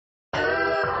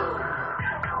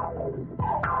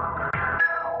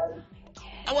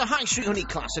Our High Street Honey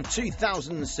class of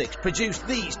 2006 produced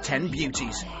these 10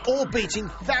 beauties, all beating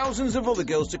thousands of other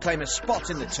girls to claim a spot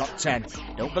in the top 10.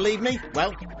 Don't believe me?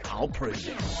 Well, I'll prove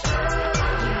it.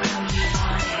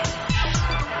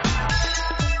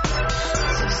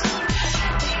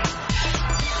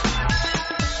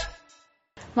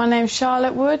 My name's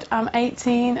Charlotte Wood, I'm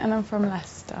 18 and I'm from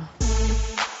Leicester.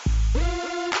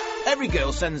 Every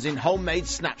girl sends in homemade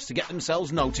snaps to get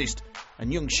themselves noticed,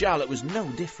 and young Charlotte was no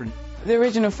different. The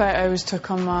original photo was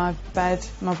took on my bed,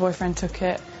 my boyfriend took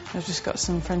it, I've just got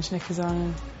some French knickers on,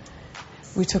 and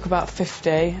we took about 50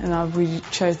 and we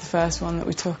chose the first one that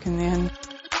we took in the end.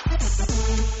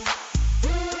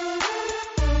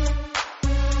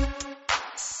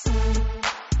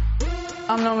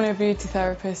 I'm normally a beauty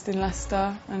therapist in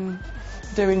Leicester and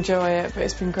do enjoy it, but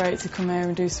it's been great to come here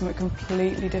and do something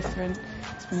completely different.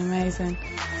 It's been amazing.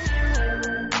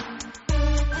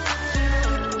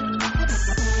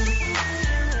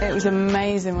 It was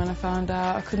amazing when I found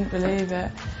out. I couldn't believe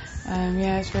it.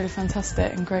 Yeah, it's really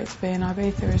fantastic and great to be in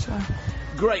Ibiza as well.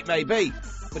 Great may be,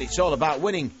 but it's all about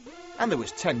winning, and there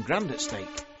was 10 grand at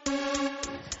stake.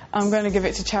 I'm going to give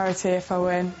it to charity if I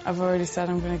win. I've already said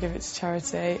I'm going to give it to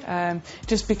charity.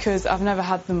 Just because I've never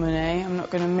had the money, I'm not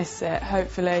going to miss it.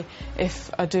 Hopefully,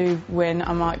 if I do win,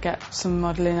 I might get some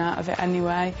modelling out of it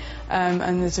anyway.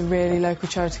 And there's a really local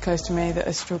charity close to me that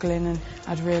are struggling, and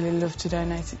I'd really love to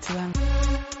donate it to them.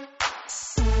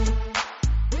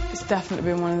 It's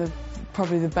definitely been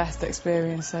probably the best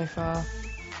experience so far.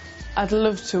 I'd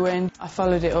love to win. I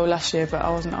followed it all last year, but I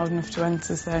wasn't old enough to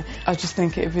enter, so I just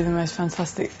think it would be the most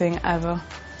fantastic thing ever.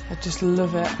 I just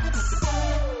love it.